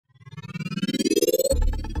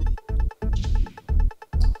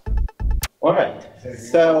All right,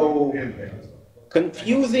 so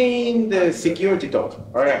confusing the security talk.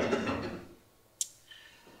 All right.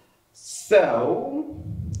 So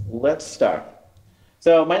let's start.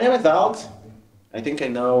 So my name is Alex. I think I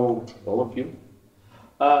know all of you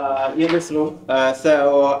in this room. I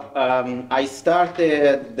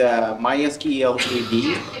started MySQL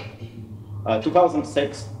 3D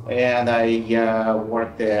 2006, and I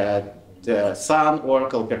worked at Sun,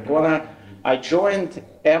 Oracle, Percona. I joined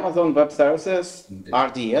Amazon Web Services,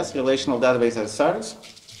 RDS, Relational Database as a Service,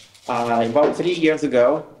 about 3 years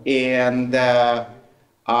ago, and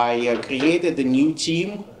I created a new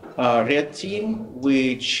team, Red Team,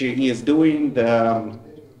 which is doing the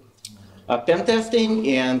pen testing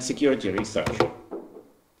and security research.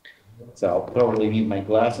 So I'll probably need my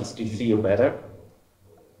glasses to see you better.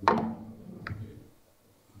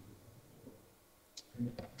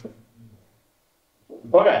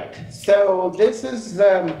 All right, so this is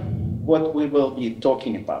what we will be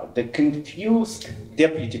talking about, the confused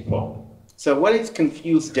deputy problem. So what is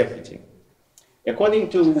confused deputy? According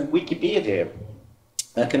to Wikipedia,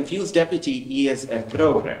 a confused deputy is a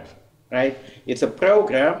program, right? It's a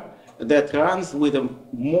program that runs with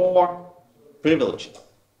more privileges.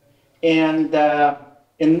 And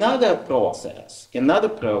another process, another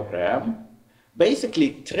program,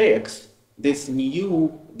 basically tricks this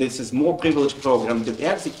is more privileged program to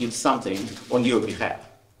execute something on your behalf.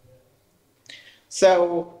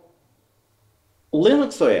 So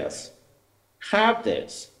Linux OS have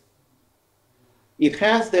this. It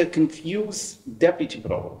has the confused deputy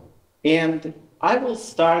problem. And I will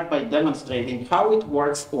start by demonstrating how it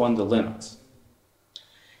works on the Linux.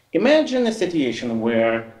 Imagine a situation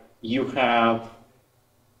where you have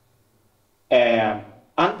an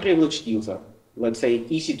unprivileged user, let's say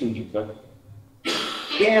EC2 user,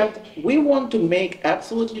 and we want to make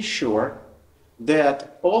absolutely sure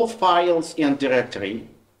that all files and directory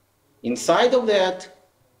inside of that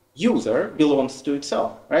user belongs to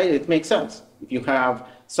itself, right? It makes sense if you have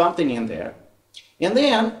something in there. And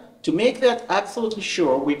then, to make that absolutely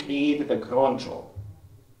sure, we created a cron job.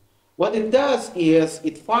 What it does is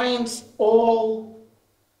it finds all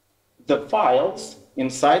the files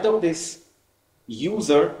inside of this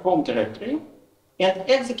user home directory and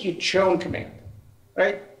execute chown command,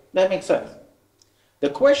 right? That makes sense. The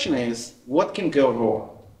question is, what can go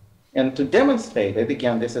wrong? And to demonstrate it,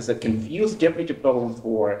 again, this is a confused deputy problem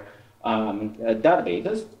for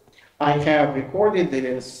databases. I have recorded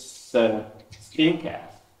this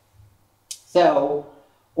screencast. So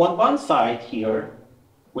on one side here,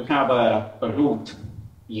 we have a root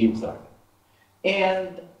user.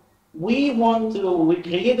 And we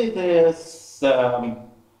created this,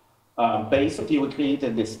 basically we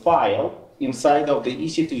created this file inside of the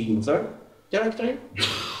EC2 user directory.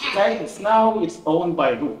 Right? It's owned by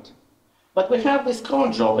root. But we have this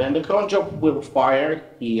cron job, and the cron job will fire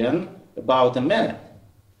in about a minute.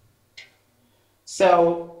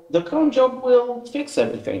 So the cron job will fix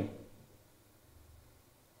everything.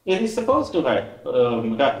 It is supposed to write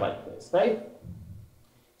like this, right?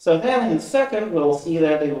 So then in a second, we'll see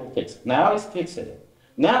that it will fix it. Now it's fixed it.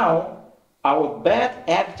 Now, our bad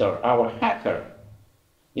actor, our hacker,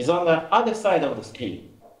 is on the other side of the screen.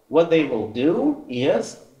 What they will do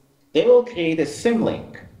is they will create a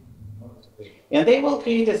symlink. And they will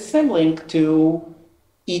create a symlink to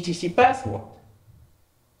etc password.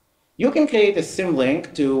 You can create a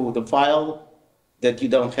symlink to the file that you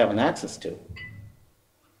don't have an access to.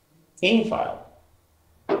 Any file.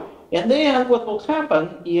 And then what will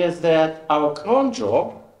happen is that our cron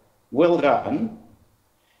job will run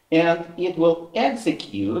and it will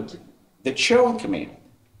execute the chown command.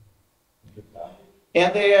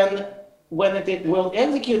 And then when it will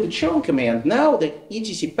execute the chown command, now the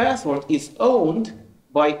etc password is owned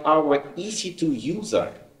by our EC2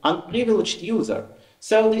 user, unprivileged user.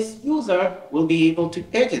 So this user will be able to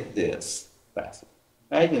edit this password.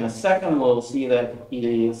 Right? In a second, we'll see that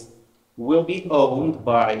it will be owned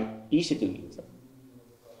by EC2 user.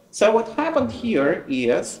 So what happened here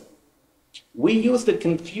is we used the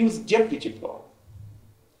confused deputy problem.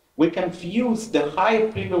 We confused the high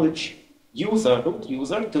privilege user, root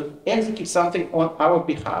user, to execute something on our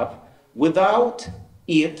behalf without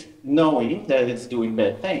it knowing that it's doing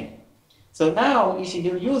bad thing. So now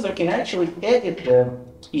EC2 user can actually edit the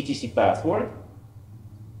etc password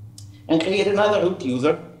and create another root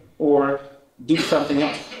user or do something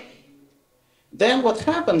else. Then what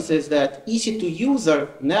happens is that EC2 user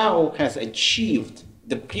now has achieved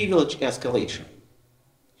the privilege escalation.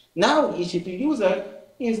 Now EC2 user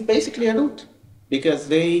is basically a root because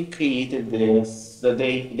they created this,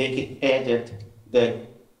 they can edit the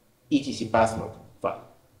etc password file.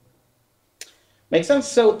 Make sense?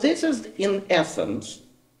 So this is, in essence,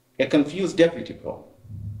 a confused deputy problem.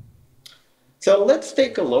 So let's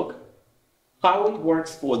take a look how it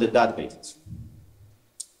works for the databases.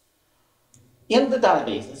 In the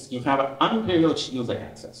databases, you have an unprivileged user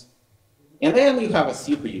access. And then you have a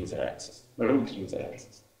super user access, a root user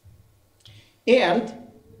access. And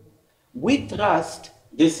we trust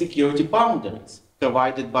the security boundaries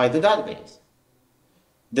provided by the database.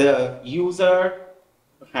 The user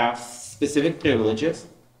has specific privileges,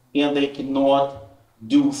 and they cannot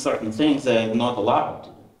do certain things they're not allowed to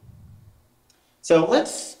do. So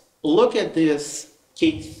let's look at this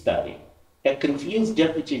case study, a confused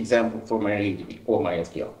deputy example for MariaDB or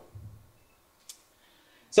MySQL.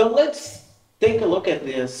 So let's take a look at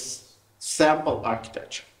this sample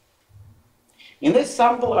architecture. In this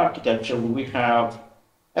sample architecture, we have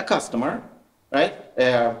a customer, right?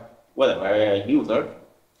 Whatever, a user.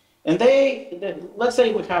 And let's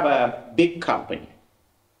say we have a big company.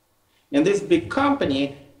 And this big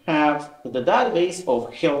company has the database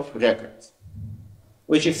of health records,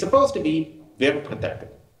 which is supposed to be very protected.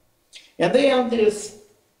 And then this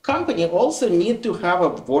company also needs to have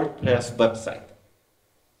a WordPress website.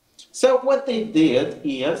 So what they did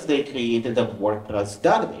is they created a WordPress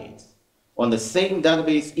database on the same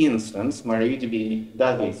database instance, MariaDB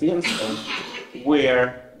database instance,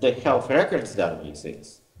 where the health records database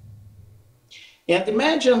is. And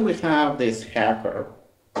imagine we have this hacker,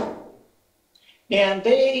 and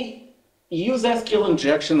they use SQL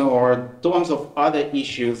injection or tons of other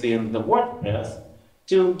issues in the WordPress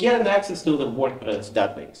to get access to the WordPress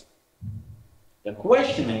database. The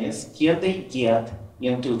question is, can they get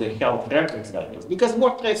into the health records database? Because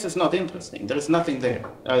WordPress is not interesting. There's nothing there.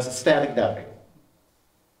 It's a static database.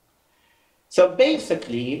 So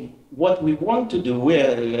basically, what we want to do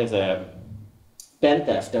as a pen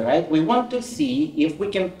tester, right? We want to see if we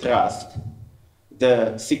can trust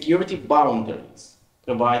the security boundaries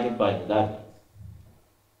provided by the database.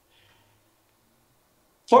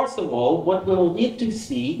 First of all, what we'll need to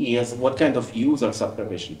see is what kind of users are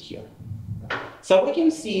provisioned here. So we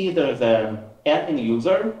can see there's an admin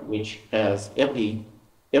user, which has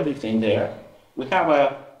everything there. We have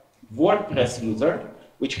a WordPress user,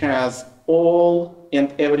 which has all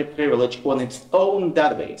and every privilege on its own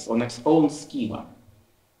database, on its own schema.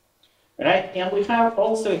 Right? And we have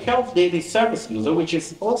also a health data service user, which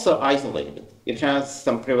is also isolated. It has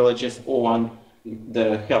some privileges on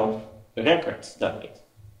the health records database.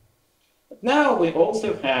 But now we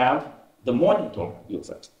also have the monitor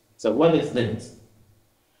user. So what is this?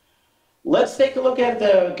 Let's take a look at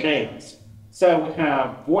the grades. So we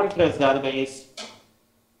have WordPress database,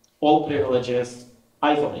 all privileges,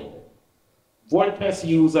 isolated. WordPress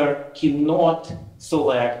user cannot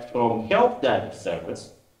select from health data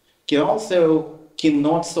service, cannot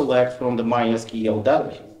select from the MySQL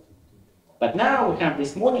database. But now we have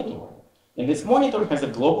this monitor, and this monitor has a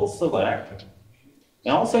global select,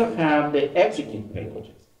 and also have the execute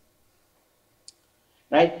privileges.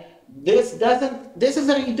 Right? This is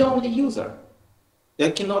a read-only user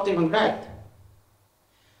that cannot even write.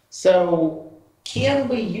 So can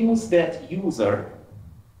we use that user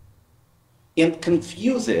and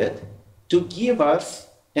confuse it to give us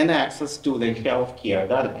an access to the healthcare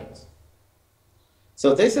database?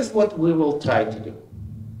 So this is what we will try to do.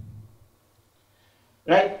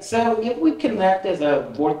 Right? So if we connect as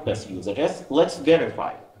a WordPress user, let's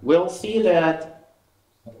verify. We'll see that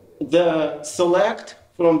the select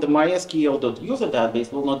from the MySQL.user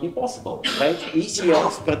database will not be possible, right?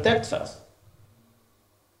 ECLs protects us.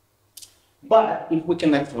 But if we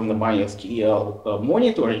connect from the MySQL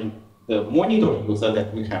monitoring, the monitor user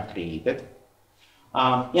that we have created,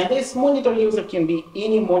 and this monitor user can be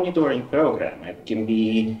any monitoring program. It can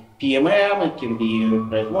be PMM, it can be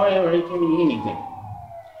Redmonitor, it can be anything.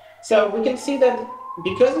 So we can see that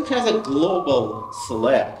because it has a global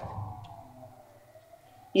select,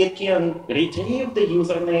 it can retrieve the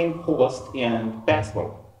username, host, and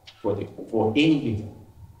password for any user.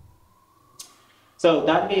 So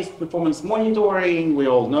database performance monitoring, we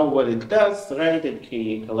all know what it does, right?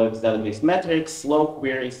 It collects database metrics, slow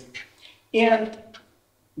queries, and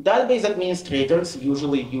database administrators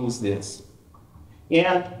usually use this.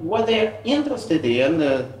 And what they're interested in,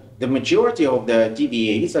 the majority of the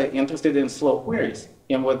DBAs are interested in slow queries.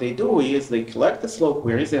 And what they do is they collect the slow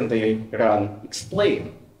queries and they run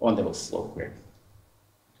explain on those slow queries.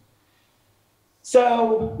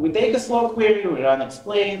 So we take a slow query, we run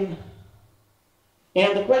explain,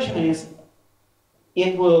 and the question is,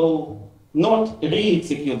 it will not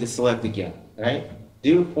re-execute the select again, right? Do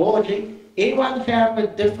you all agree? Anyone have a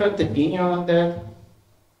different opinion on that?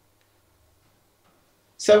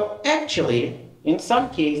 So actually, in some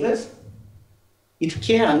cases, it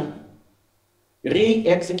can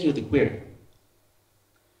re-execute the query.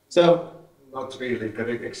 So, not really, can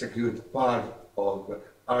it execute part of the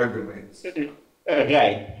arguments?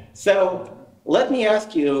 Right. So let me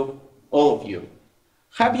ask you, all of you,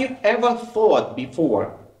 have you ever thought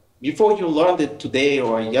before you learned it today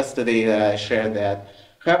or yesterday I shared that,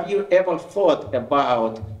 have you ever thought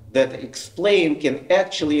about that explain can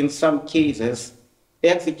actually in some cases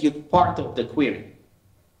execute part of the query?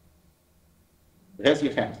 Raise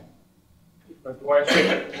your hand. But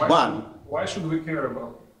why should we care about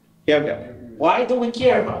it? Here we go. Why do we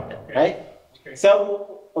care about it, right? Okay.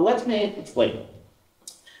 So let me explain.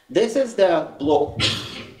 This is the blog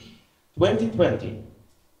 2020.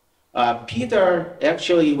 Peter,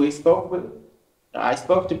 actually, I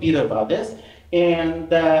spoke to Peter about this, and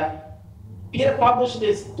Peter published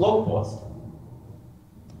this blog post.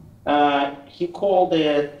 He called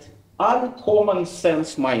it Uncommon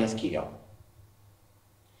Sense MySQL.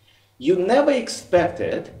 You never expect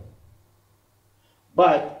it,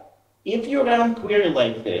 but if you run query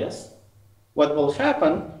like this, what will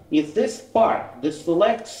happen is this part, the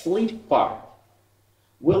select sleep part,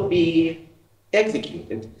 will be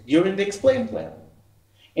executed during the explain plan.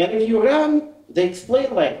 And if you run the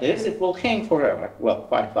explain like this, it will hang forever. Well,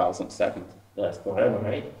 5,000 seconds, that's forever,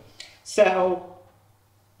 right? So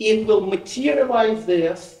it will materialize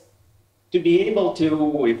this to be able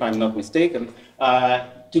to, if I'm not mistaken,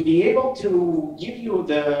 to be able to give you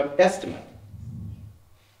the estimate.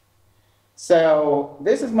 So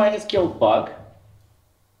this is MySQL bug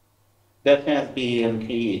that has been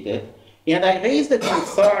created. And I raised a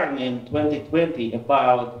concern in 2020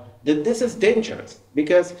 about that this is dangerous,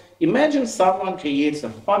 because imagine someone creates a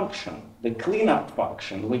function, the cleanup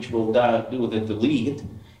function, which will do the delete,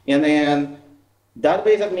 and then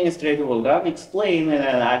database administrator will run explain and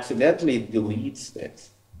then accidentally deletes this.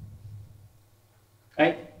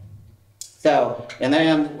 Right? So, and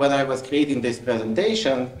then when I was creating this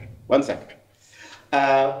presentation, one second.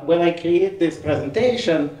 When I create this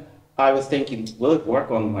presentation, I was thinking, will it work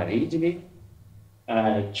on MariaDB?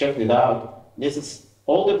 I checked it out. This is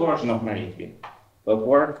older version of MariaDB, but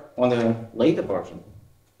work on the later version.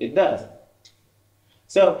 It does.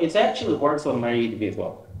 So it actually works on MariaDB as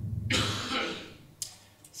well.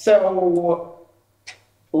 So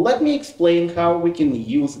let me explain how we can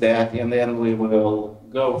use that, and then we will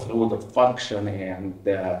go through the function and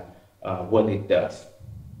what it does.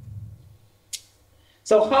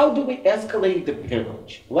 So how do we escalate the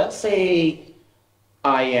privilege? Let's say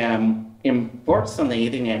I am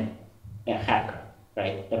impersonating a hacker,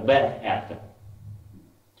 right? A bad actor.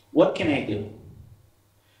 What can I do?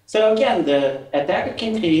 So again, the attacker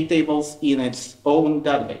can create tables in its own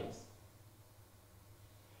database.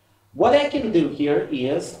 What I can do here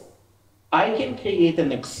is I can create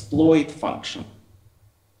an exploit function.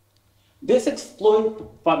 This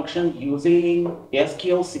exploit function using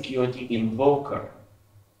SQL security invoker.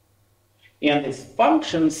 And this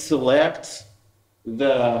function selects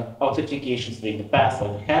the authentication string, the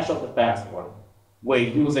password, hash of the password, where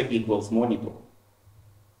user equals monitor.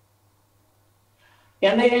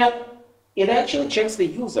 And then it actually checks the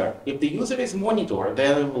user. If the user is monitor,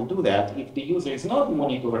 then it will do that. If the user is not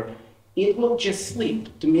monitor, it will just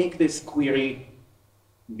sleep to make this query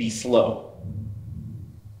be slow.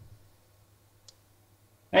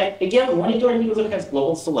 And again, monitor user has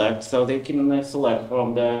global select, so they can select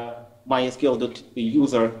from the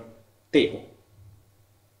MySQL.user table.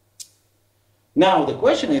 Now, the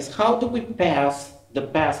question is, how do we pass the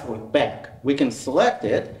password back? We can select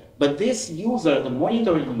it, but this user, the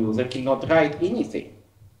monitoring user, cannot write anything,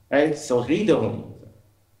 right? So read-only user.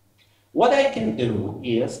 What I can do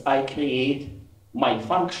is I create my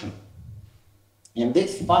function. And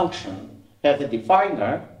this function has a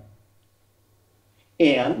definer,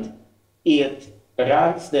 and it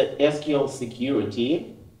runs the SQL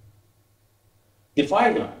security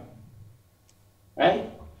definer,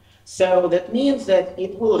 right? So that means that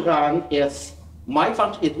it will run as my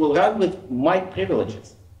function, it will run with my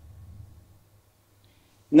privileges.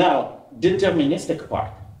 Now, deterministic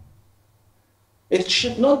part. It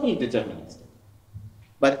should not be deterministic.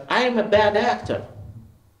 But I am a bad actor,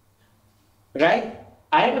 right?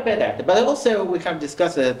 I am a bad actor. But also, we have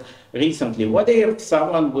discussed it recently. What if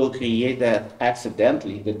someone will create that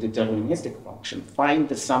accidentally, the deterministic function,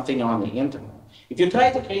 find something on the internet? If you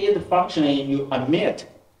try to create a function and you omit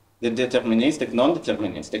the deterministic,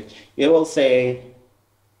 non-deterministic, it will say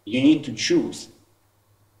you need to choose,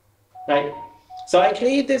 right? So I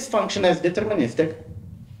create this function as deterministic,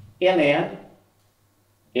 and then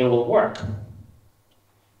it will work.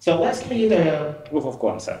 So let's create a proof of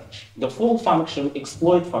concept. The full function,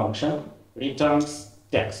 exploit function, returns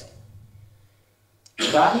text.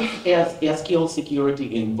 That is as SQL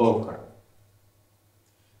security invoker.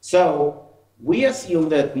 So we assume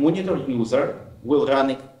that monitor user will run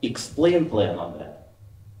an explain plan on that.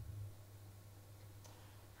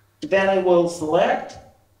 Then I will select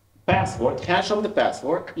password, hash of the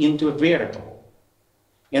password, into a variable.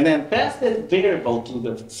 And then pass that variable to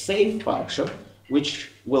the save function, which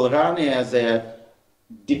will run as a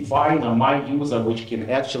definer my user, which can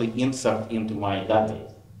actually insert into my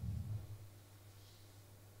database.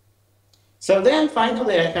 So then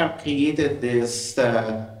finally I have created this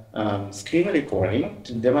screen recording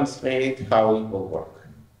to demonstrate how it will work.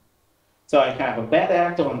 So I have a bad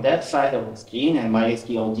actor on that side of the screen and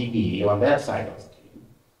MariaDB on that side of the screen.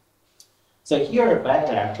 So here a bad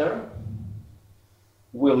actor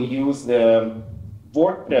will use the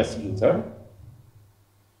WordPress user,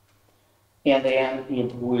 and then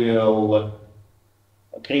it will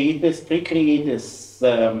pre-create this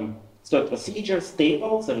so procedures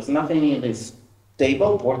table. There is nothing in this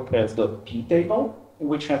table, WordPress.p table,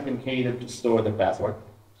 which has been created to store the password.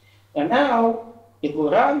 And now it will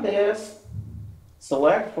run this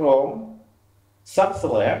select from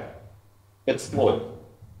subselect exploit.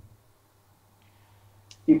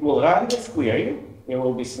 It will run this query. It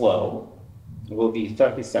will be slow. It will be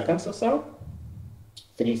 30 seconds or so.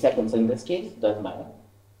 3 seconds in this case, doesn't matter.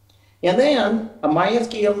 And then a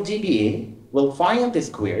MySQL DBA will find this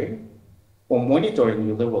query, or monitoring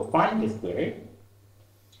user will find this query,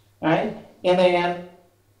 right? And then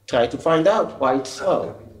try to find out why it's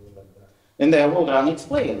slow. And then we'll run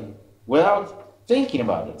explain without thinking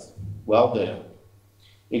about it. Well, the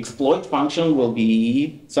exploit function will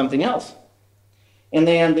be something else. And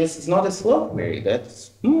then this is not a slow query.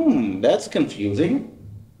 That's confusing.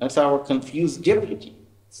 That's our confused deputy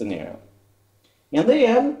scenario. And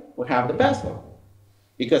then we have the password,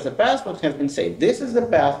 because the password has been saved. This is the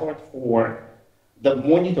password for the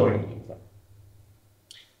monitoring user.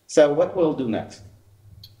 So what we'll do next?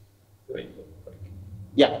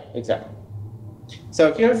 Yeah, exactly.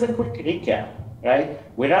 So here's a quick recap, right?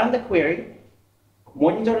 We run the query,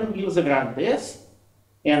 monitoring user ran this,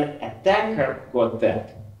 and attacker got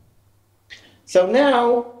that. So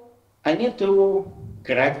now I need to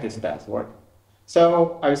correct this password.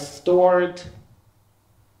 So I stored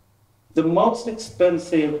the most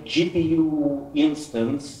expensive GPU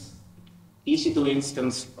instance, EC2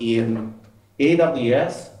 instance in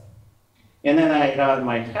AWS. And then I run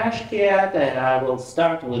my hashcat, and I will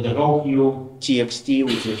start with the raw.txt,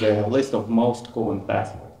 which is a list of most common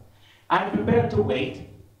passwords. I'm prepared to wait,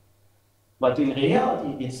 but in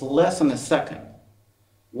reality, it's less than a second.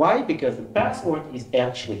 Why? Because the password is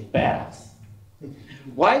actually passed.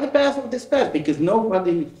 Why the password is passed? Because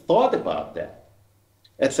nobody thought about that.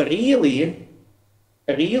 It's a really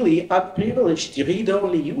unprivileged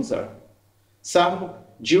read-only user. Some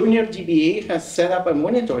junior DBA has set up a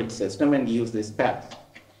monitoring system and used this path.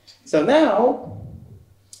 So now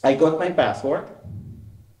I got my password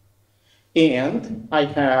and I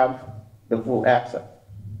have the full access,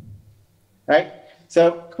 right?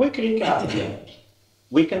 So quick recap here.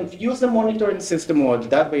 We confuse the monitoring system or the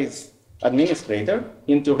database administrator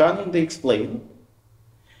into running the explain,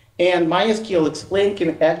 and MySQL explain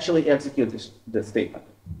can actually execute the statement.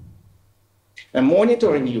 A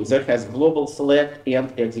monitoring user has global select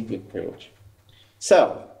and execute privilege.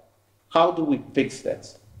 So how do we fix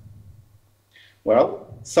this?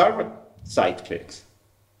 Well, server-side fix.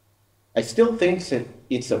 I still think that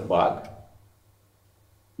it's a bug.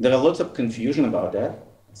 There are lots of confusion about that.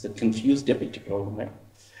 It's a confused deputy problem, right?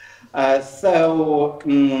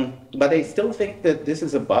 But I still think that this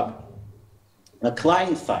is a bug. A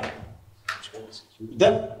client side.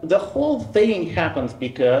 The whole thing happens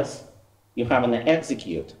because you have an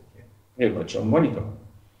execute privilege on monitor.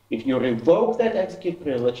 If you revoke that execute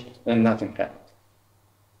privilege, then nothing happens.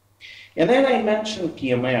 And then I mentioned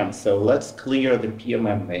PMM, so let's clear the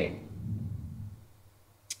PMM name.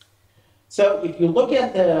 So if you look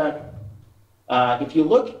at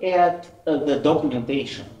the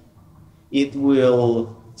documentation, it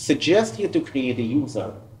will suggest you to create a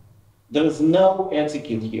user. There is no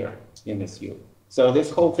execute here in this view. So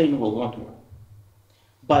this whole thing will not work.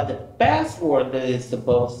 But the password that you're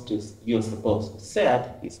supposed to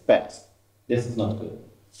set is pass. This is not good.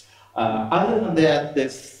 Other than that,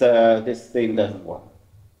 this thing doesn't work.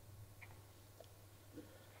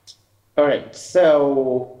 All right,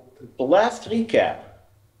 so the last recap,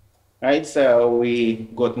 right? So we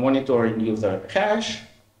got monitoring user hash,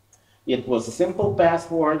 It was a simple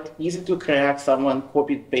password, easy to crack. Someone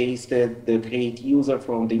copied pasted the great user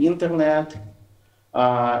from the internet,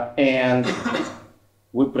 and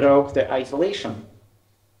we broke the isolation.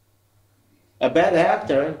 A bad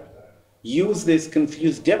actor used this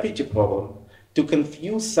confused deputy problem to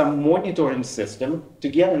confuse some monitoring system to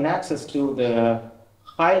get an access to the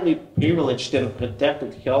highly privileged and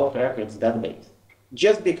protected health records database,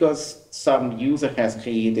 just because some user has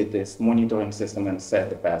created this monitoring system and set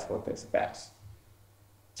the password as pass.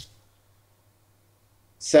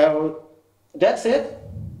 So that's it.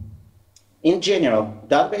 In general,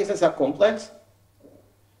 databases are complex.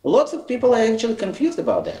 Lots of people are actually confused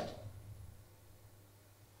about that.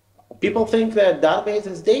 People think that database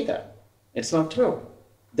is data. It's not true.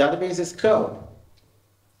 Database is code.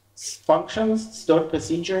 Functions, stored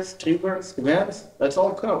procedures, triggers, events, that's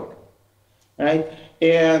all code. Right?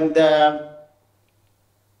 And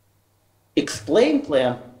explain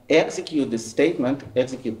plan, execute the statement,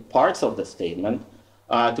 execute parts of the statement,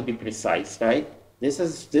 to be precise, right? This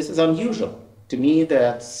is unusual. To me,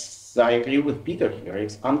 I agree with Peter here,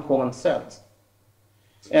 it's uncommon sense.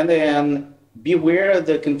 And then beware of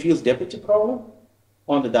the confused deputy problem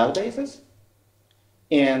on the databases.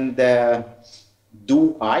 And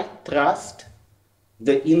do I trust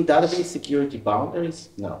the in-database security boundaries?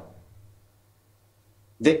 No.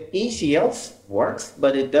 The ACLs works,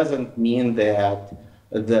 but it doesn't mean that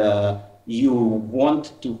you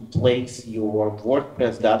want to place your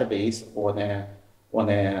WordPress database on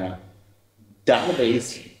a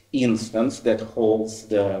database instance that holds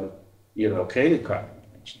the credit card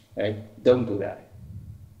information. Right? Don't do that.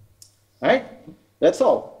 All right? That's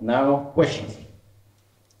all. Now questions.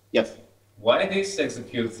 Yes. Why this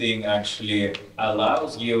execute thing actually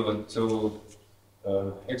allows you to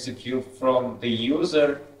execute from the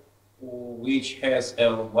user which has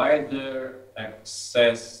a wider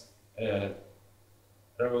access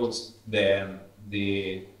rules than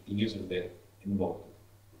the user that involved?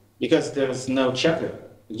 Because there's no checker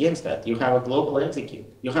against that. You have a global execute.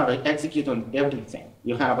 You have an execute on everything.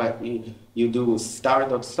 You have you do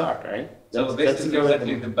star.start, right? So this is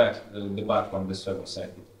exactly the bug from the server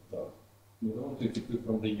side. You don't execute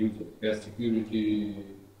from the user. There's security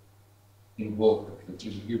involved. It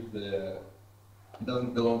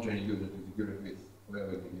doesn't belong to the user to secure it with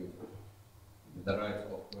whoever the user. The right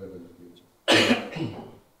of whoever the user.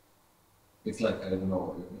 It's like, I don't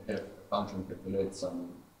know, you have a function calculate some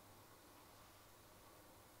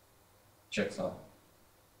checksum.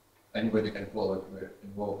 Anybody can call it,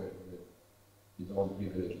 invoke it with his own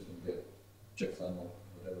privileges and get checksum or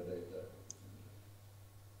whatever data.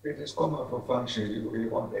 It is common for functions, you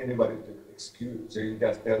want anybody to execute, so you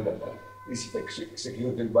just tell them that this is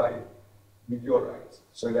executed with your rights.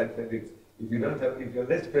 So that if you're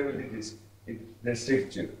less privileges, it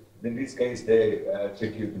restricts you. In this case, they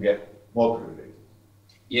trick you to get more privileges.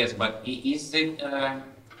 Yes, but is it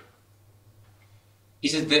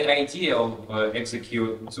the idea of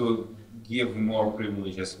execute to give more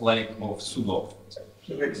privileges, like of sudo?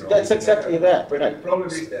 That's exactly that. But right. the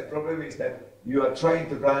problem is that you are trying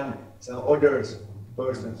to run some other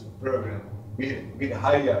person's program with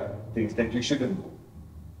higher things that you shouldn't do.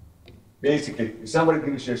 Basically, if somebody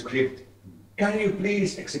gives you a script, can you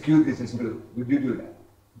please execute this as well? Would you do that?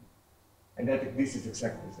 And this is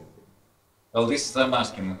exactly the same thing. Well, this is I'm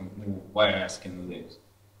asking. Why I'm asking this?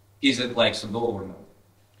 Is it like sudo or not?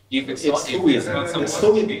 If it's not, if it's not it's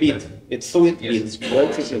solid bit. It's solid bit.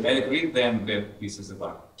 Yes. I agree then that this is a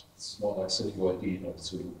bug. It's more like set UID, not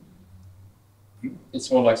sudo. It's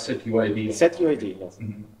more like set UID. Set UID, yes.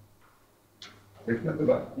 Mm-hmm. It's not the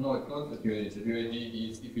bug. No, it's not set UID. Set UID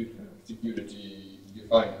is if you have security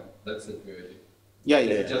definer. That's set UID. Yeah.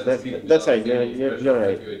 That's right. You're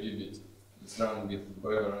right. UID bit. It's run with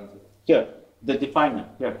whoever runs it. Here, the definer.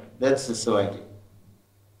 Here, that's the SOID.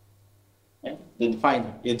 Yeah? The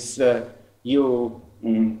definer. It's you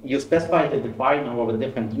specify the definer of a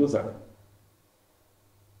different user.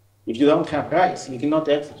 If you don't have rights, you cannot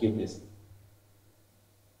execute this.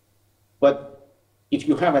 But if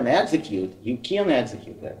you have an execute, you can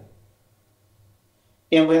execute that.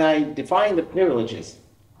 And when I define the privileges,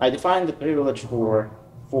 I define the privilege for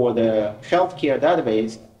the healthcare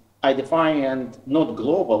database. I define not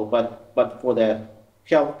global, but for the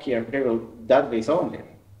healthcare privilege database only.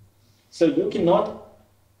 So you cannot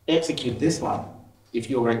execute this one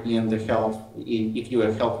if you are if you are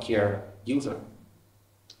a healthcare user.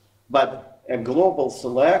 But a global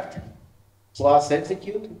select plus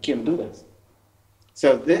execute can do this.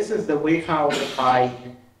 So this is the way how I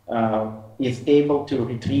is able to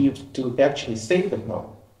retrieve, to actually save the code,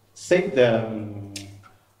 save the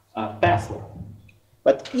password. But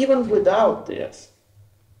But even without this,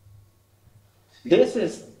 this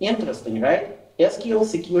is interesting, right? SQL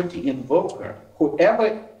security invoker,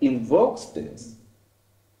 whoever invokes this,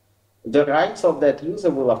 the rights of that user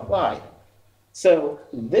will apply. So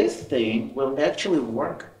this thing will actually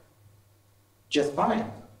work just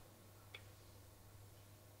fine.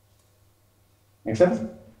 Make sense?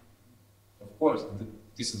 Of course,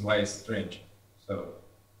 this is why it's strange. So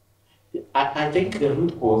I think the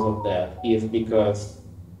root cause of that is because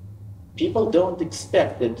people don't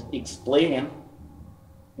expect that explain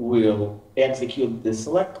will execute the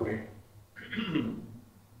select query.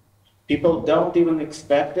 People don't even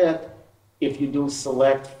expect that if you do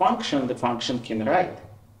select function, the function can write.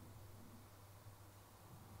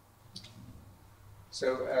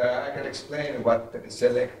 So I can explain what the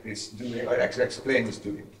select is doing, or actually explain is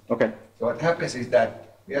doing. Okay. So what happens is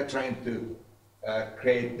that we are trying to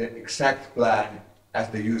create the exact plan as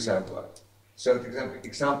the user wants. So for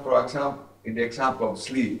example, in the example of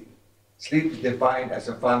sleep, sleep is defined as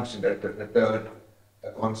a function that returns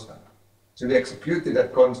a constant. So we executed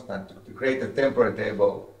that constant to create a temporary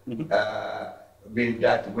table with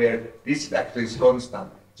that where this actually is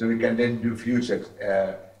constant. So we can then do future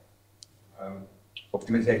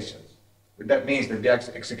optimizations. But that means that we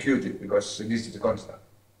actually execute it because this is a constant.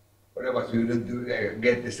 Otherwise, we wouldn't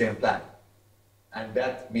get the same plan. And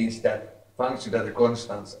that means that functions that the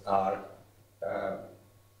constants are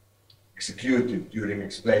executed during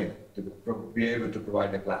explain to be able to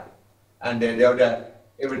provide a plan. And then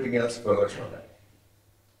everything else follows from that.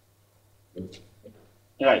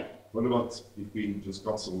 Right. What about if we just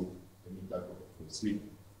cancel any type of sleep?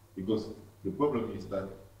 Because the problem is that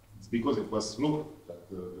it's because it was slow that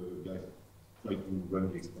the guys tried to run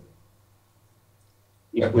the explain.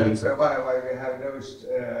 That's why we have those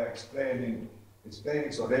explaining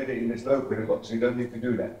already in the slow query box, so you don't need to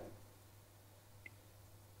do that.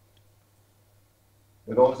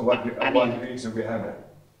 But also one reason we have that.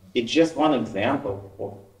 It's just one example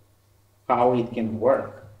of how it can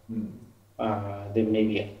work. There may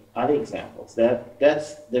be other examples.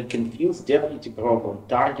 That's the confused deputy problem,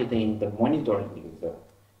 targeting the monitoring user.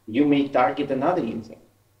 You may target another user,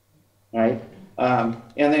 right? And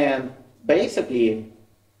then basically,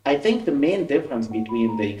 I think the main difference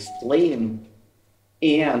between the explain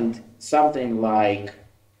and something like,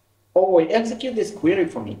 oh, execute this query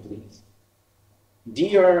for me, please.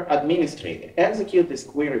 Dear administrator, execute this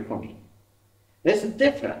query for me. This is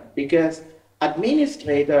different because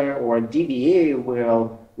administrator or DBA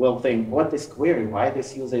will think, what is query? Why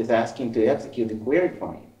this user is asking to execute the query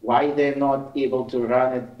for me? Why they're not able to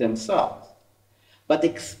run it themselves? But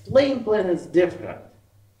explain plan is different.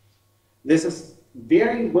 This is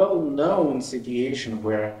very well-known situation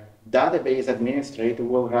where database administrator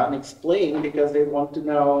will run explain because they want to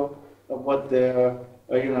know what the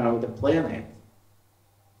the plan is.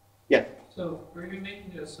 Yeah. So are you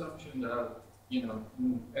making the assumption that in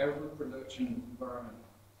every production environment,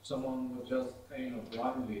 someone would just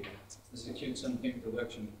blindly execute something in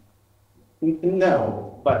production?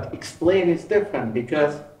 No, but explain is different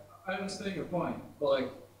because I understand your point,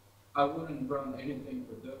 but I wouldn't run anything in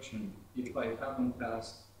production if I haven't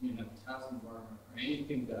passed task environment or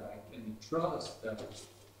anything that I can trust that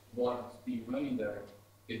what's being running there,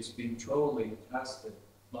 it's been thoroughly tested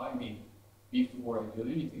by me before I do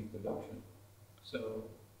anything in production. So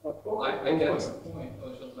I get your point. I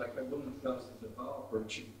was just I wouldn't trust the developer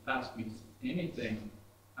to pass me anything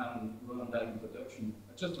and run that in production.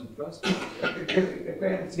 I just don't trust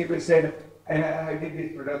it. People say, and I did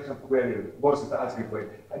this production query, boss is asking for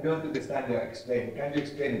it. I don't understand your explain. Can you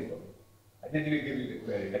explain it for me? I didn't even give you the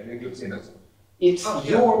query, that will give sinners. it's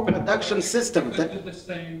your production system. They do the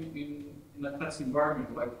same in a test environment,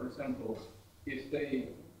 for example, if they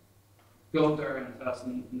go there and test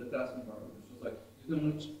in the test environment, it's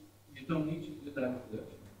just you don't need to do that in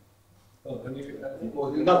production. Well, when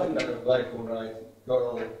you nothing kind of write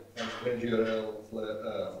curl and spread URL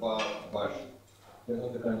bash, there's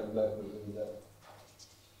not the kind of library in that.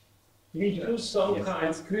 We do some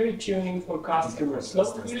kinds of query tuning for customers.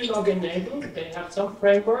 Not really log enabled. They have some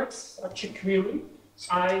frameworks, such a query.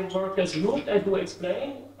 I work as root, I do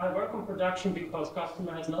explain. I work on production because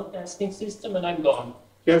customer has no testing system and I'm gone.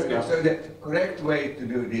 Yes, So the correct way to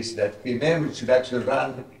do this, that the memory should actually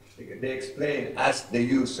run the explain as the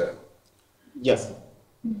user. Yes,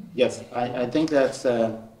 yes, I think that's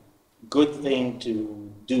a good thing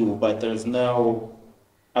to do, but there's no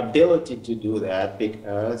ability to do that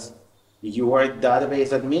because you are a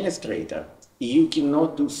database administrator. You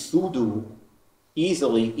cannot do sudo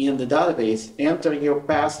easily in the database, enter your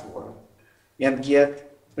password, and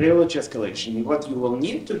get privilege escalation. What you will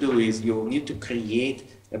need to do is you will need to create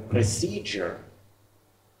a procedure,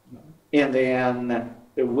 and then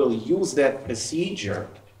we'll use that procedure.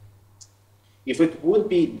 If it would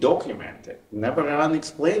be documented, never run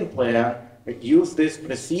explain plan, use this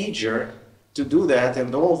procedure to do that,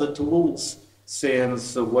 and all the tools,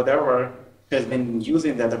 since whatever has been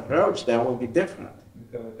using that approach, that will be different.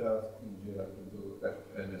 You have a task in Jira to do that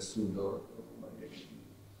and a sudo of MariaDB.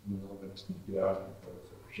 You know that Jira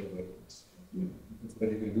it's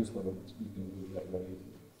very useful that you can do that very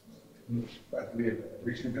easily. But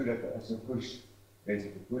we should do that as a push,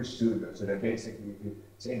 basically push sudo, so that basically if you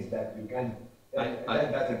change that, you can, that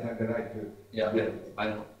doesn't have the right to. Yeah, I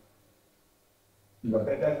know. But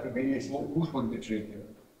that could be easy. Who's would be tricky?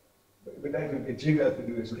 But that would be trivial to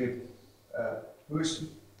do a script, push,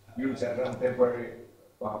 use and run temporary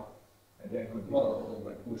pub, and then could be. Well,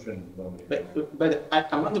 like push and normally. But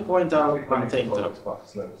I want to point out one thing though.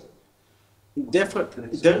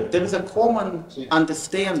 There is a common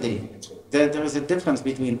understanding that there is a difference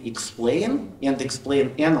between explain and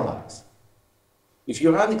explain analyze. If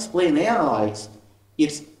you run explain analyze,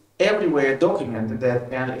 it's everywhere documented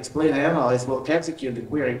that an explain analyze will execute the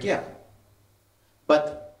query again.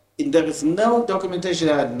 But there is no documentation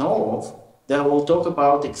that I know of that will talk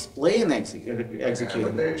about explain execution.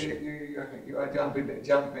 You are jumping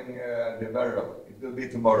the barrel. It will be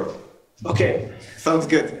tomorrow. Okay, sounds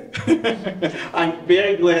good. I'm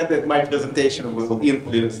very glad that my presentation will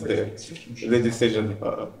influence the decision.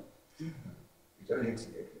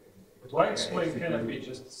 Why explain cannot be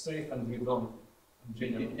just safe and we don't?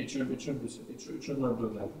 It should not do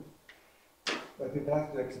that. But it has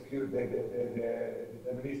to execute the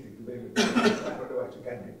deterministic to be able to plan, otherwise you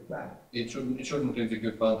can't make the plan. It shouldn't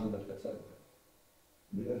execute function that has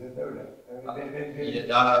It doesn't know that.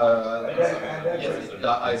 yes,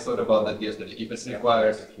 I thought about that yesterday. If it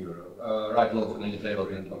requires right loads in any table,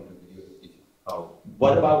 then don't use it. How?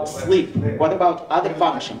 What about sleep? What about other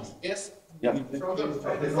functions? Yes, Yeah. from the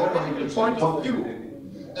theoretical point of view,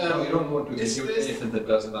 You don't want to is execute this- anything that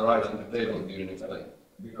doesn't arrive on the table during explain.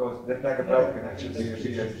 Because that like a drive can actually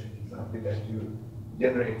be something that you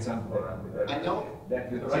generate something. I know. That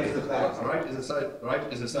will Right change is the plan.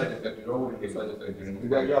 a side effect. You don't want a side effect during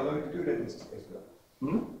You are explain. going to do that in this case.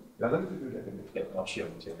 Hmm? You are going to do that in this case.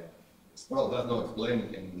 Well, there's no explaining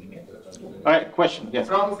in All right, question, yes.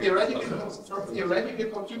 from theoretical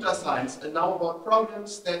computer science, and now about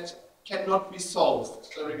problems that cannot be solved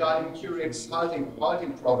regarding Curie's halting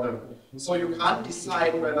problem. So you can't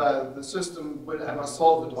decide whether the system will ever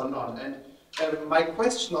solve it or not. And my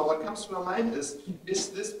question, or what comes to my mind, is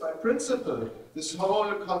this by principle, this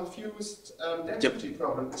whole confused density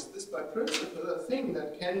problem, is this by principle a thing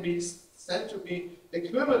that can be said to be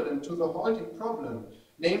equivalent to the halting problem?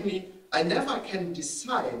 Namely, I never can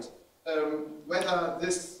decide whether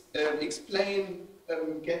this explain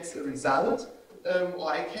gets a result, or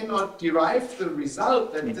I cannot derive the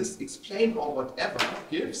result that this explain or whatever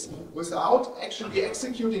gives without actually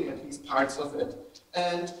executing at least parts of it.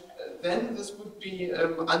 And then this would be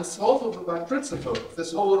unsolvable by principle.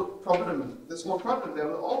 This whole problem, there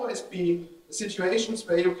will always be situations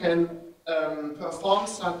where you can perform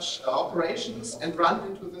such operations and run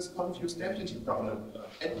into this confused density problem.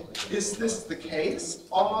 And is this the case,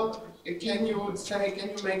 or can you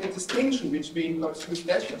make a distinction between confused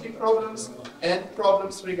density problems and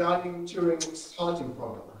problems regarding Turing's halting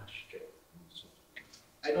problem?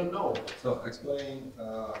 I don't know. So explain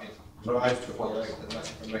it tries to collect as much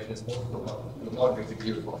information as possible to not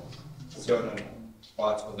execute certain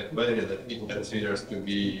parts of the query that it considers to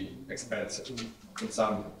be expensive. In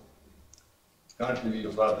some currently we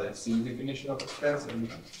use rather a C definition of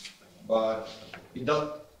expensive, but it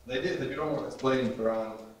does. The idea is that you don't want to explain to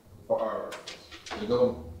run for hours. You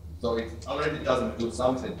don't. So it already doesn't do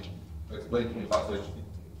something to explain to me fast, so it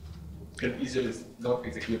can easily not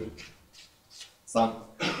execute some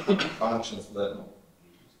functions that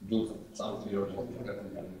do something or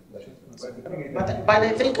But I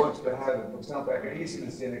think- Want to have, for example, I can easily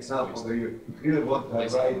see an example where you really want to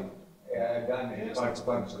have right done in parts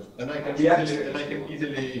functions. And I can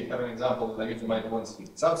easily have an example that you might want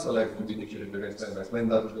self-select to be executed during explain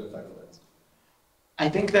that to the select. I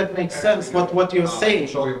think that makes sense, what you're saying.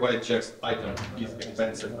 Show you why it checks item is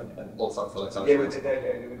expensive and all self-select. Yeah,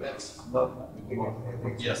 but that's not.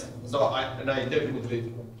 Yes, so I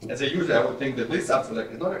definitely, as a user, I would think that this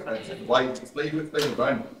self-select is not expensive. Why explain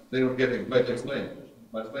Brian? They don't get it, but explain.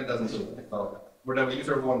 But explain doesn't do it. So whatever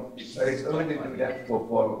user wants. So it's only do that for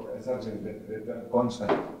something that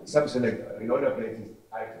constant. Something like in other places,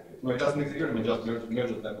 I. No, it doesn't execute them, it just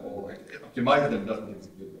merges them or optimizes them, doesn't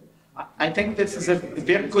execute them. I think this is a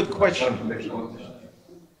very good question.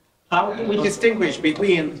 How do we distinguish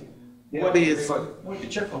between what is...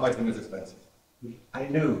 Multi-checkpoint item is expensive. I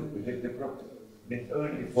know, but the problem, that's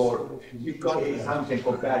only for, you got something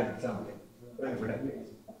compared with something. Only for that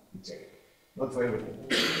case. Not for everything.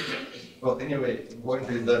 Well, anyway, the point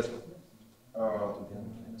is that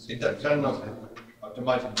it cannot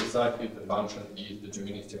automatically decide if the function is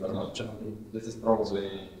deterministic or not. This is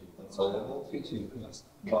probably unsolvable,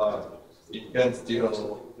 but it can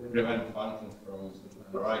still prevent functions from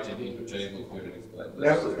writing into tables during explain.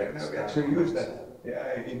 No, we actually use that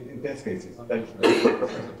in test cases.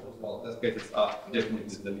 Well, test cases are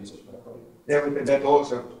definitely the least of my problem. Yeah, but that's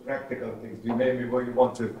also practical things. You maybe where you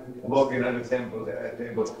want to log in an example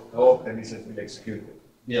table, how often is it will execute it?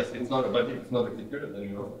 Yes, it's not, but if it's not executed, then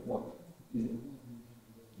you don't want it.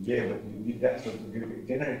 Yeah, but you need that so to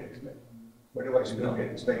generate explain. Otherwise you don't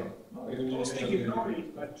get explain.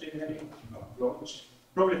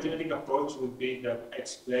 Probably the generic approach would be that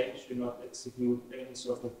explain should not execute any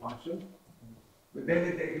sort of function. But then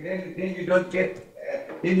you don't get,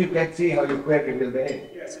 then you can see how your query will behave.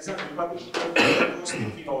 Yes, exactly. But the most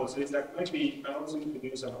thinking also is that maybe you can also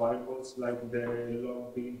introduce a variables like the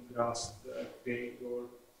long bean thrust take or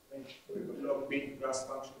long bean thrust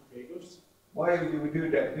function tables. Why would you do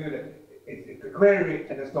that? The query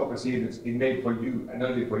and the stop procedures is made for you and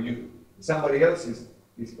only for you. Somebody else is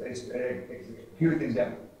executing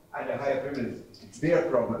them at a higher privilege. It's their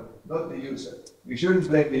problem, not the user. We shouldn't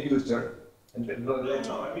blame the user. And then No,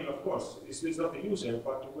 I mean, of course, it's not the user,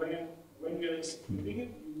 but when you're executing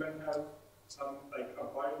it, you can have some, like, a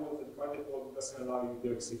variable that by default doesn't allow you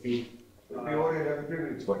to execute. We already have a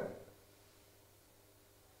privilege for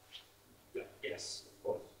that. Yes, of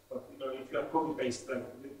course. But, you know, if you have copy-paste, like,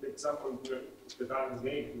 the example the guidance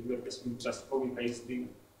gave, you are basically just copy-pasting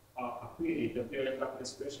a query that you have an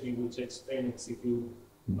expression in which explain execute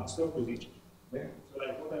a store procedure. Yeah. So,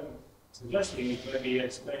 like, what I'm suggesting is maybe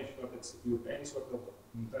explain should not execute any sort of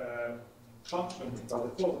function by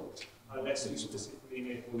default unless you specifically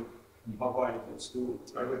enable variables to.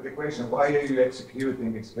 But the question, why are you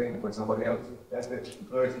executing explain for somebody else? That's the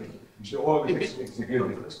first thing. You should always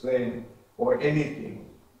execute explain or anything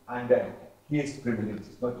under his privilege,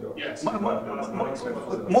 not yours. Yes.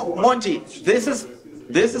 Monty,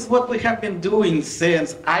 this is what we have been doing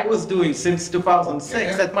since, I was doing since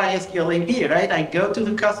 2006 at MariaDB, right? I go to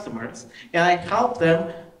the customers and I help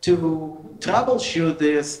them to troubleshoot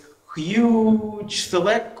this huge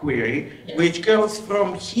select query, which goes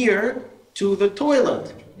from here to the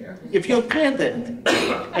toilet. If you print it,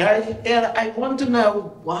 right? And I want to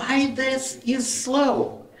know why this is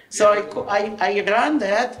slow. So I run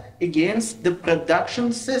that against the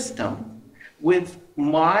production system with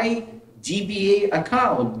my DBA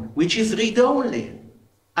account, which is read-only.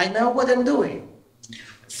 I know what I'm doing.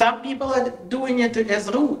 Some people are doing it as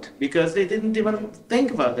root because they didn't even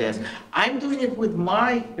think about this. I'm doing it with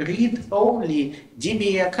my read-only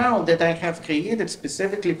DBA account that I have created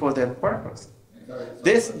specifically for that purpose.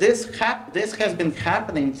 This has been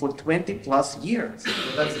happening for 20 plus years.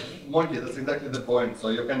 That's exactly the point. So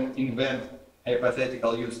you can invent a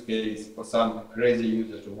hypothetical use case for some crazy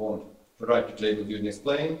user to want to write to table using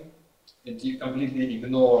explain, and you completely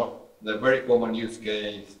ignore the very common use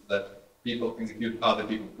case that people execute other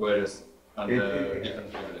people's queries under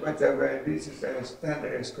different privileges. But this is a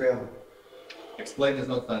standard SQL. Explain is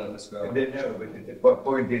not standard SQL. They know, but the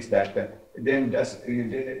point is that then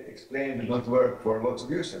explain does not work for lots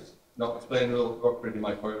of users. No, explain will work pretty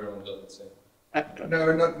much for everyone, let's say.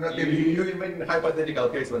 No, not You imagine a hypothetical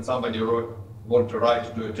case when somebody want to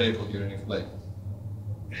write to a table during explain.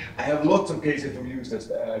 I have lots of cases of users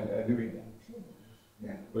doing that.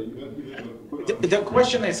 Yeah. But you The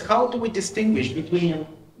question is, how do we distinguish between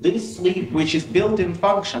this sleep, which is built-in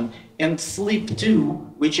function, and sleep 2,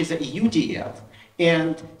 which is a UDF,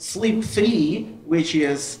 and sleep 3, which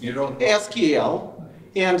is SQL,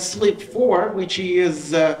 and sleep 4, which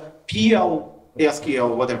is PL,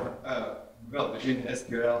 SQL, whatever. Well, between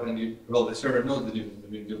SQL and the server knows the difference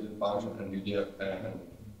between built-in function and UDF and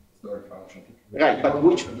storage function. Right, but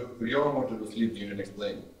which? You don't want to do sleep during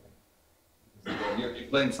explain.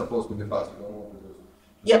 Explain is supposed to be fast. You don't want to do.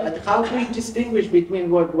 Yeah, but how do we distinguish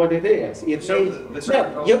between what it is? It's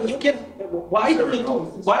you can. Why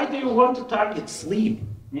do you want to target sleep?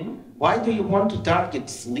 Why do you want to target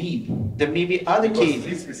sleep? There may be other cases.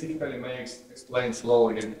 This specifically makes explain slow,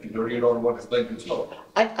 and you don't want explain too slow.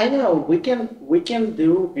 I know we can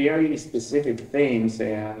do very specific things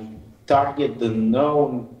and target the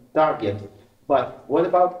known target, but what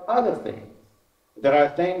about other things? There are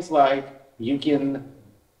things like you can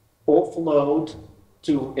offload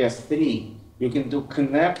to S3. You can do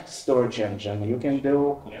connect storage engine. You can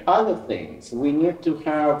do other things. We need to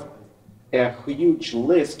have a huge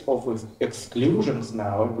list of exclusions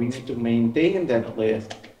now. We need to maintain that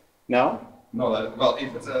list. No? No, well,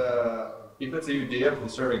 if it's a UDF, the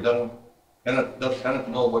server cannot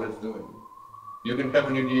know what it's doing. You can have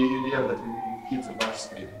an UDF that keeps a batch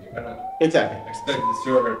state. You cannot expect the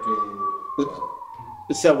server to.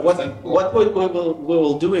 So what we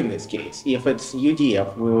will do in this case? If it's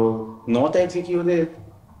UDF, we will not execute it.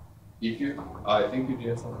 I think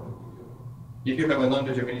UDF. If you have a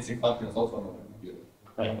non-deterministic function, it's also not executed.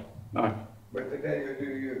 Right. All right. But then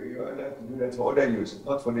you are allowed to do that for other users,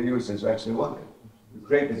 not for the users who actually want it. You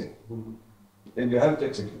created it. Then you have to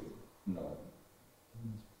execute it. No.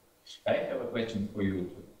 I have a question for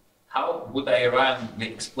you. How would I run the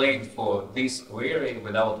explain for this query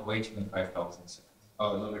without waiting 5,000 seconds?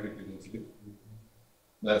 Oh, no,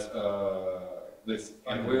 that's this.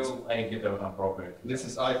 And will I get an appropriate? This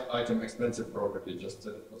is item expensive property, just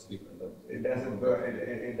for sleep. It doesn't work.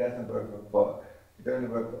 It doesn't work for. It only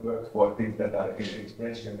works for things that are in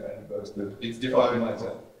expression and goes to. It's defined.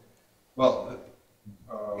 Well,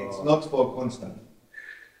 it's not for constant.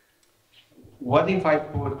 What if I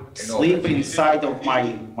put sleep inside of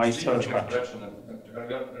my search function?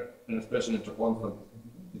 An expression into constant.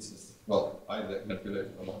 Well, I calculate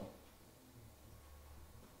a lot.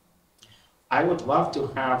 I would love to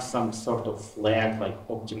have some sort of flag like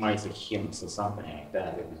optimize the hints or something like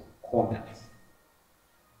that in comments.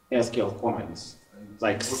 SQL comments,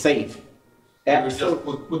 like save. You just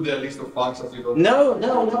put the list of functions you don't.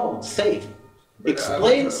 No, save.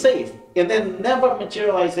 Explain save, and then never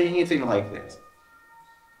materialize anything like this.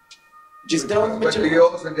 Just don't But materialize. you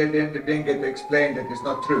also then get explained that it's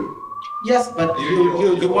not true. Yes, but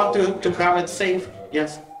you want to have it safe.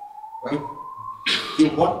 Yes. You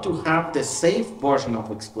want to have the safe version of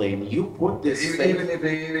explain. You put this Even if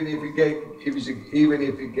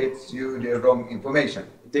it gets you the wrong information.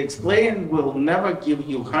 The explain will never give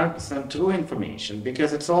you 100% true information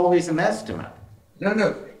because it's always an estimate.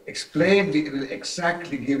 No. Explain will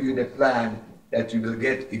exactly give you the plan that you will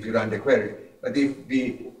get if you run the query. But if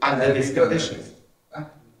we under these conditions.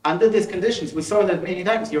 Under these conditions, we saw that many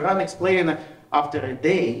times. You run explain after a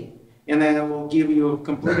day, and then it will give you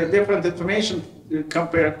completely different information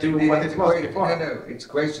compared to what it was before. No, it's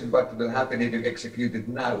question what will happen if you execute it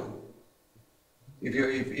now. If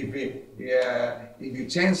you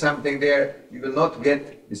change something there, you will not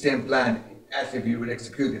get the same plan as if you would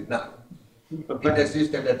execute it now. In a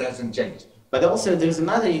system that hasn't changed. But also, there's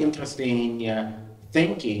another interesting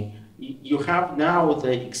thinking. You have now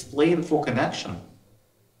the explain for connection.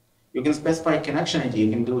 You can specify connection ID,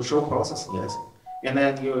 you can do show process list. And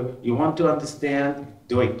then you want to understand,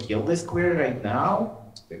 do I kill this query right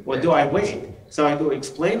now? Or do I wait? So I do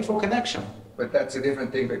explain for connection. But that's a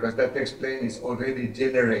different thing because that explain is already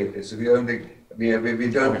generated. So we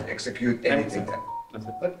don't execute anything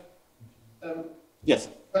there. Yes.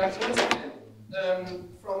 But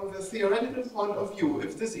from the theoretical point of view,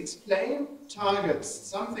 if this explain targets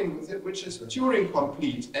something which is Turing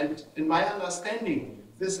complete, and in my understanding,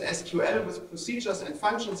 this SQL with procedures and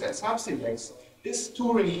functions and subselects is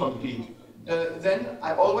Turing complete, then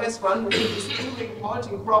I always run into this Turing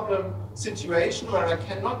halting problem situation where I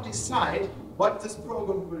cannot decide what this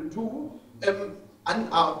program will do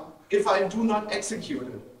if I do not execute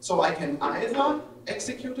it. So I can either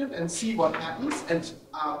execute it and see what happens and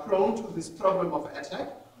are prone to this problem of attack,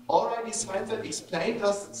 or I decide that explain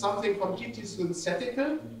does something completely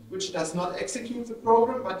synthetical, which does not execute the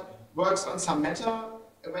program but works on some meta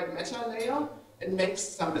layer and makes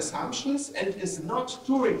some assumptions and is not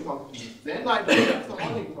Turing complete. Then I don't have the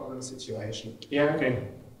halting problem situation. Yeah, okay.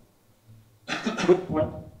 Good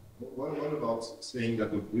point. What about saying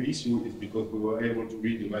that the issue is because we were able to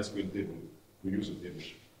read the MySQL table, the user table?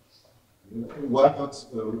 Why not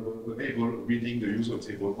able reading the user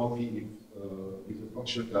table only if the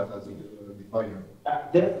function that has a definer?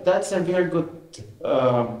 That's a very good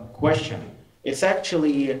question. It's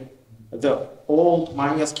actually the old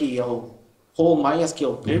MySQL, whole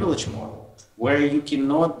MySQL privilege model, where you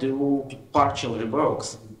cannot do partial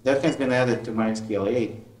revokes. That has been added to MySQL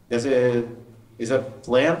 8. Is a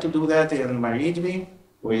plan to do that in MariaDB,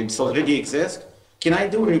 where it already exists? Can I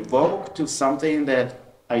do revoke to something that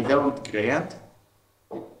I don't grant?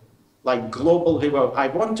 Like global revoke. I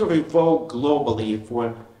want to revoke globally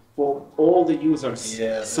for all the users.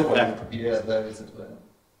 Yeah, there is a plan.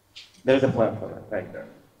 There's a plan for that, right?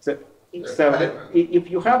 So if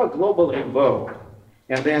you have a global revoke,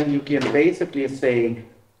 and then you can basically say,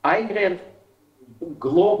 I grant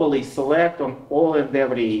globally select on all and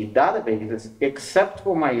every databases except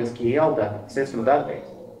for MySQL system database.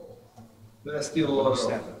 There are still a lot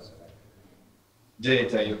of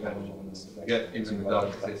data you can get into the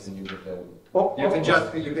database and you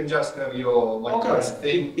can just have your like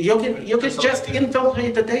thing. You can just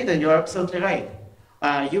infiltrate the data. You're absolutely right.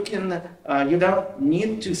 You don't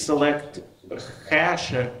need to select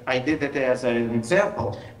hash. I did it as an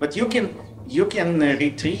example, but you can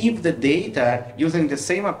retrieve the data using the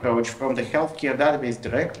same approach from the healthcare database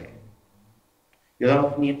directly. You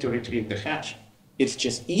don't need to retrieve the hash. It's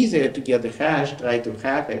just easier to get the hash, try to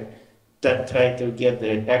hack it, try to get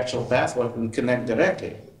the actual password and connect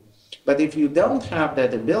directly. But if you don't have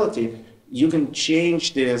that ability, you can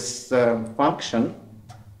change this function,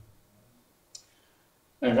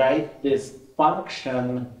 right? This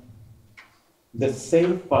function, the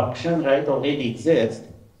same function, right, already exists.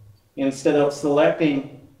 Instead of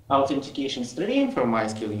selecting authentication stream from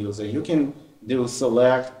MySQL user, you can do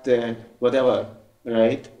select whatever,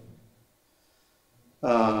 right?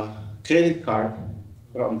 Credit card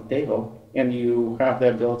from the table, and you have the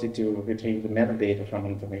ability to retrieve the metadata from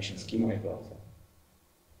information schema also.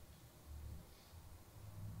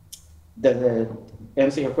 Does that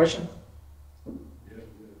answer your question?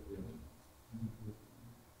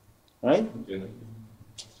 Right?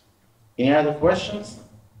 Any other questions?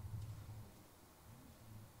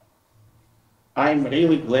 I'm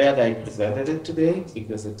really glad I presented it today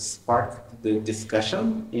because it sparked the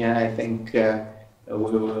discussion. Yeah, I think we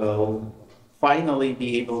will finally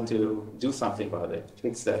be able to do something about it,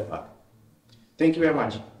 fix that bug. Thank you very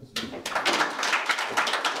much.